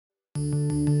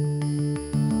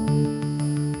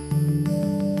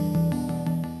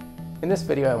In this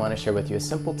video, I want to share with you a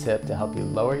simple tip to help you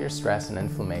lower your stress and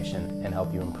inflammation and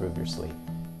help you improve your sleep.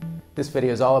 This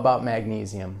video is all about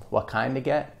magnesium, what kind to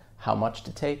get, how much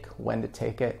to take, when to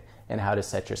take it, and how to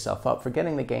set yourself up for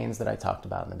getting the gains that I talked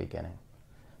about in the beginning.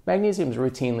 Magnesium is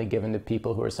routinely given to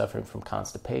people who are suffering from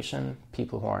constipation,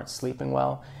 people who aren't sleeping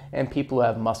well, and people who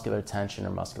have muscular tension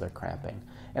or muscular cramping.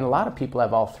 And a lot of people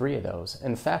have all three of those.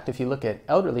 In fact, if you look at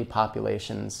elderly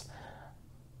populations,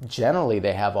 generally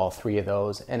they have all three of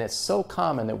those, and it's so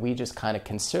common that we just kind of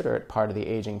consider it part of the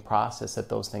aging process that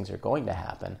those things are going to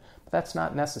happen, but that's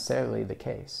not necessarily the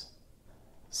case.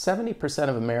 70%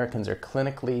 of Americans are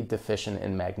clinically deficient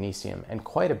in magnesium, and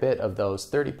quite a bit of those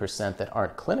 30% that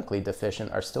aren't clinically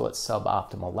deficient are still at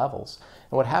suboptimal levels.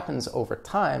 And what happens over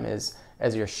time is,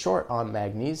 as you're short on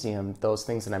magnesium, those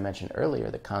things that I mentioned earlier,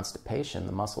 the constipation,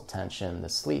 the muscle tension, the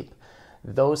sleep,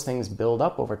 those things build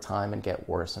up over time and get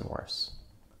worse and worse.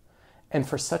 And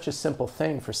for such a simple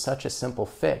thing, for such a simple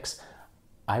fix,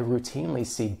 I routinely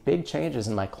see big changes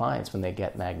in my clients when they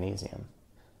get magnesium.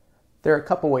 There are a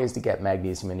couple ways to get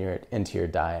magnesium into your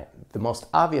diet. The most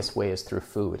obvious way is through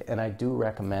food, and I do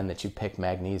recommend that you pick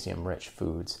magnesium-rich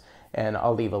foods. And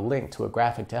I'll leave a link to a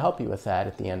graphic to help you with that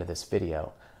at the end of this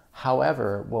video.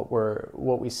 However,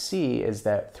 what we see is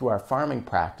that through our farming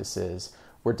practices,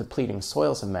 we're depleting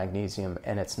soils of magnesium,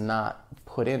 and it's not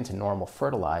put into normal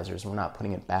fertilizers. We're not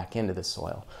putting it back into the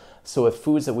soil. So with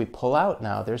foods that we pull out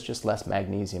now, there's just less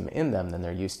magnesium in them than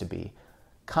there used to be.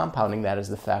 Compounding that is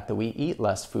the fact that we eat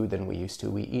less food than we used to.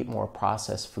 We eat more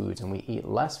processed foods, and we eat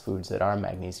less foods that are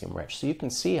magnesium rich. So you can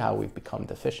see how we've become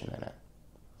deficient in it.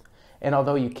 And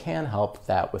although you can help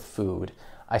that with food,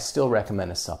 I still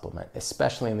recommend a supplement,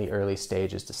 especially in the early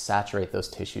stages, to saturate those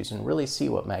tissues and really see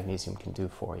what magnesium can do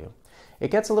for you.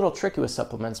 It gets a little tricky with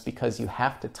supplements because you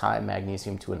have to tie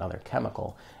magnesium to another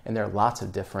chemical, and there are lots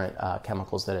of different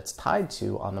chemicals that it's tied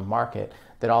to on the market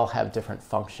that all have different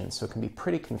functions, so it can be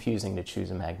pretty confusing to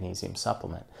choose a magnesium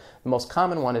supplement. The most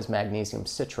common one is magnesium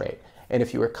citrate, and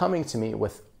if you were coming to me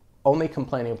with only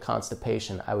complaining of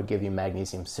constipation, I would give you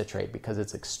magnesium citrate because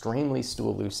it's extremely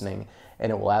stool loosening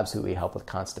and it will absolutely help with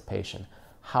constipation.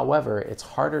 However, it's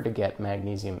harder to get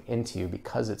magnesium into you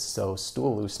because it's so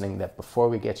stool loosening that before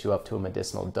we get you up to a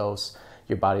medicinal dose,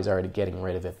 your body's already getting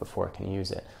rid of it before it can use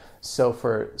it. So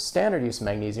for standard use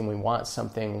magnesium, we want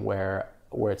something where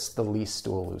it's the least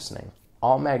stool loosening.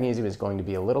 All magnesium is going to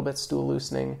be a little bit stool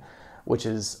loosening, which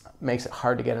makes it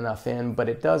hard to get enough in, but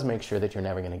it does make sure that you're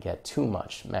never going to get too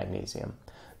much magnesium.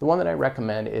 The one that I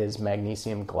recommend is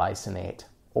magnesium glycinate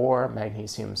or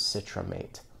magnesium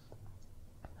citramate.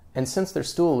 And since they're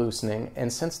stool loosening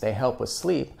and since they help with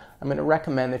sleep, I'm going to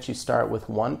recommend that you start with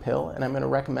one pill, and I'm going to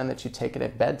recommend that you take it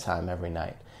at bedtime every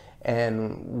night.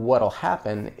 And what'll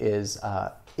happen is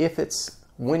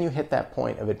when you hit that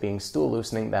point of it being stool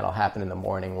loosening, that'll happen in the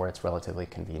morning where it's relatively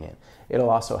convenient. It'll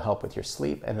also help with your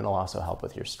sleep, and it'll also help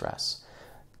with your stress.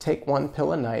 Take one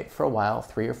pill a night for a while,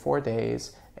 3 or 4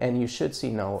 days, and you should see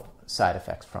no side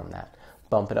effects from that.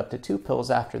 Bump it up to 2 pills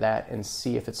after that and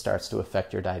see if it starts to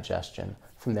affect your digestion.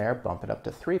 From there, bump it up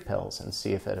to 3 pills and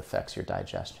see if it affects your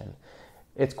digestion.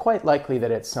 It's quite likely that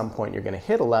at some point you're going to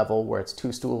hit a level where it's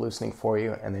too stool loosening for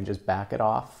you, and then just back it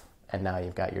off, and now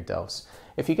you've got your dose.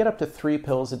 If you get up to 3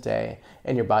 pills a day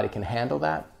and your body can handle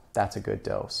that, that's a good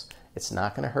dose. It's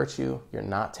not going to hurt you, you're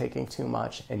not taking too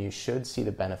much, and you should see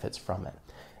the benefits from it.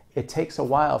 It takes a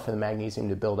while for the magnesium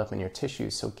to build up in your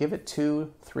tissues, so give it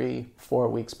 2, 3, 4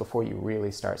 weeks before you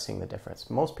really start seeing the difference.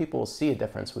 Most people will see a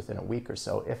difference within a week or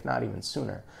so, if not even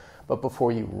sooner. But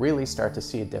before you really start to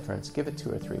see a difference, give it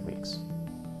 2 or 3 weeks.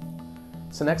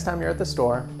 So next time you're at the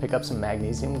store, pick up some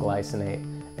magnesium glycinate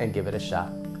and give it a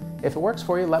shot. If it works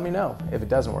for you, let me know. If it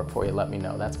doesn't work for you, let me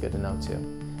know. That's good to know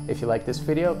too. If you like this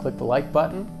video, click the like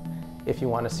button. If you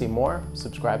want to see more,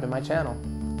 subscribe to my channel.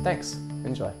 Thanks.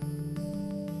 Enjoy.